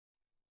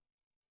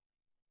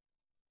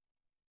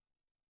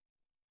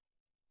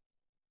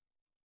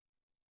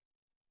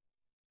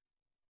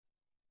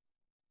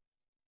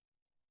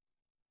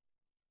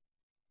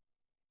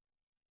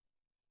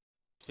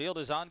Field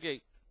is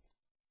onGait.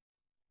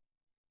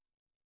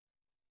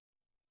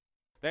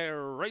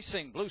 They're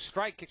racing. Blue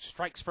Strike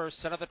strikes first.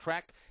 Center of the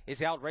track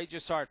is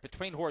Outrageous Art.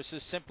 Between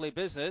horses, Simply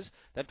Business.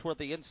 Then toward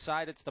the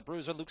inside, it's the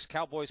Bruiser. Luke's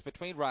Cowboys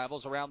between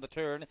rivals around the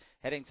turn,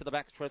 heading to the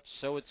backstretch.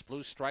 So it's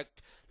Blue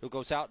Strike who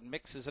goes out and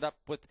mixes it up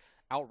with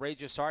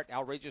Outrageous Art.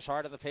 Outrageous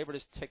Art and the favorite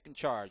is taking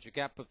charge. A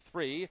gap of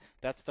 3.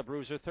 That's the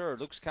Bruiser third.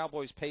 Luke's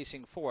Cowboys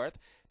pacing fourth.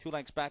 2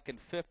 lengths back in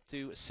fifth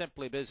to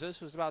Simply Business,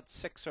 who's about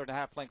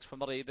 6.5 lengths from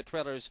the lead. The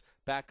trailers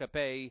Backup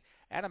A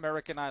and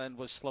American Island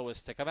was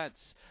slowest to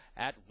commence.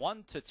 At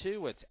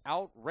 1-2, it's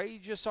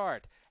Outrageous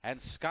Art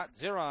and Scott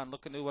Zeron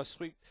looking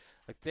to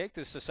take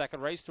this the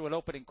second race to an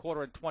opening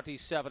quarter in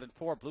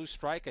 27-4. Blue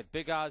Strike at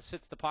big odds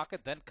sits the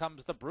pocket. Then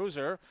comes the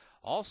Bruiser,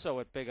 also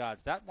at big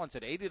odds. That one's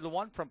at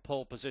 80-1 from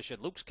pole position.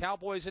 Luke's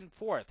Cowboys in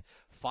fourth,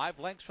 5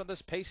 lengths from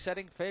this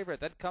pace-setting favorite.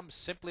 Then comes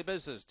Simply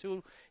Business,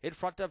 2 in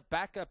front of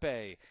Backup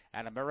A,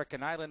 and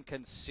American Island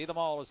can see them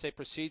all as they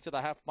proceed to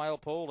the half-mile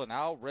pole. And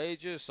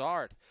Outrageous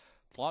Art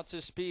flaunts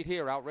his speed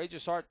here.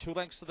 Outrageous Art 2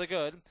 lengths to the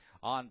good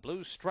on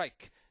Blue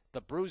Strike. The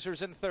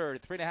Bruiser's in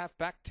third, 3.5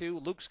 back to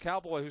Luke's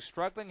Cowboy, who's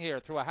struggling here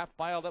through a half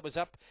mile that was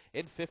up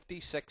in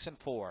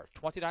 56-4.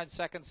 29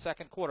 seconds,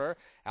 second quarter.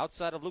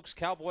 Outside of Luke's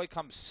Cowboy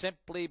comes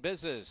Simply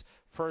Business.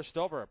 First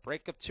over,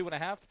 break of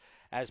 2.5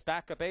 as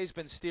Backup A's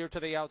been steered to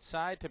the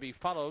outside, to be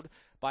followed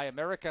by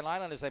American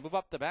Island as they move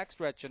up the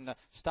backstretch, and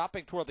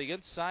stopping toward the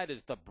inside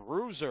is the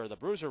Bruiser. The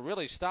Bruiser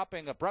really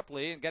stopping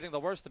abruptly, and getting the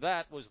worst of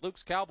that was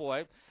Luke's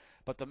Cowboy.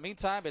 But in the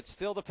meantime, it's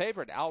still the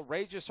favorite,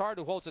 Outrageous Art,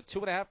 who holds a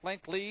 2.5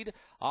 length lead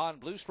on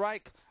Blue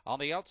Strike. On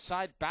the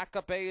outside,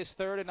 Backup A is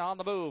third and on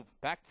the move.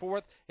 Back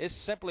fourth is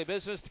Simply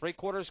Business,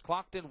 3/4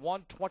 clocked in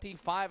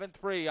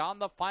 1:25-3 on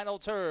the final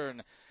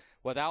turn.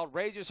 With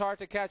Outrageous Art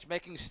to catch,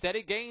 making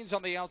steady gains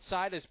on the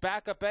outside is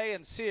Backup A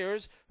and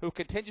Sears, who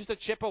continues to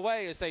chip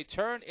away as they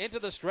turn into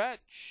the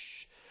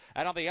stretch.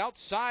 And on the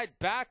outside,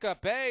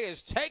 Backup A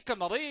has taken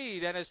the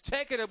lead and has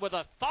taken it with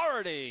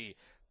authority.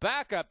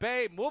 Backup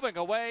A moving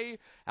away.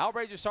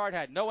 Outrageous Art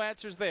had no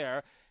answers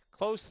there.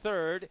 Close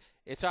third.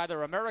 It's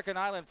either American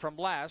Island from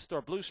last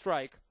or Blue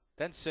Strike,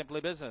 then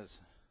Simply Business.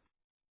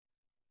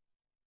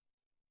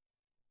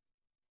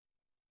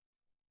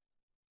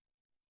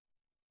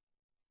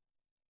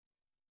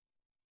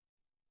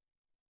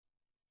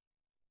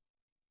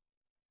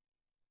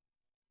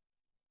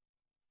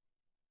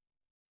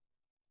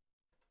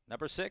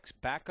 Number 6,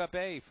 Backup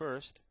A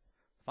first.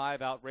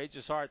 5,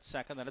 Outrageous Art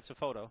second, then it's a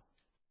photo.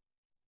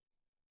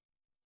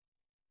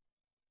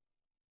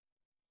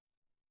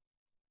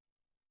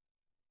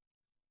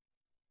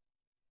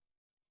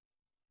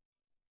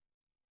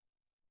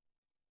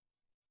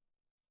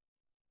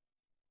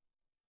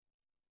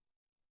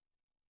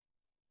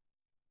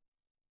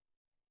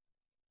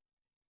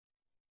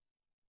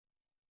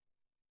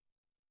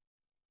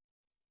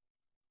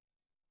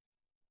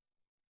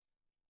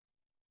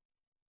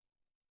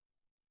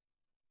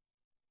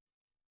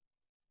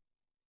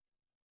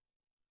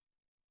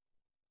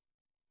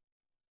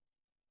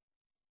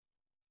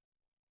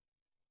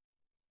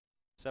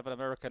 Seven,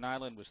 American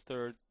Island was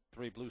third.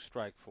 3, Blue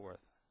Strike fourth.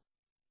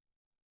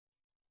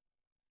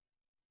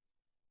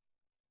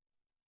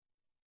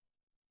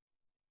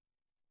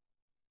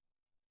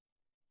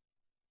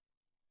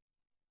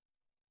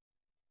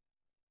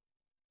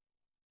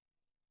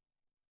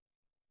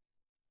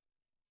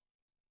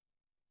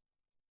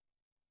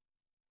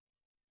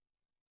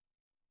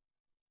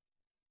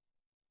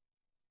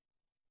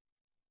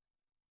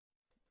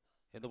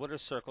 In the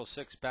winner's circle,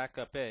 6,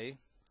 Backup A,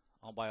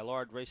 owned by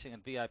Allard Racing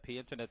and VIP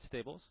Internet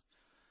Stables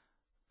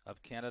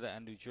of Canada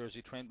and New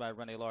Jersey, trained by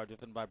René Allard,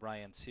 driven by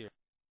Brian Sears.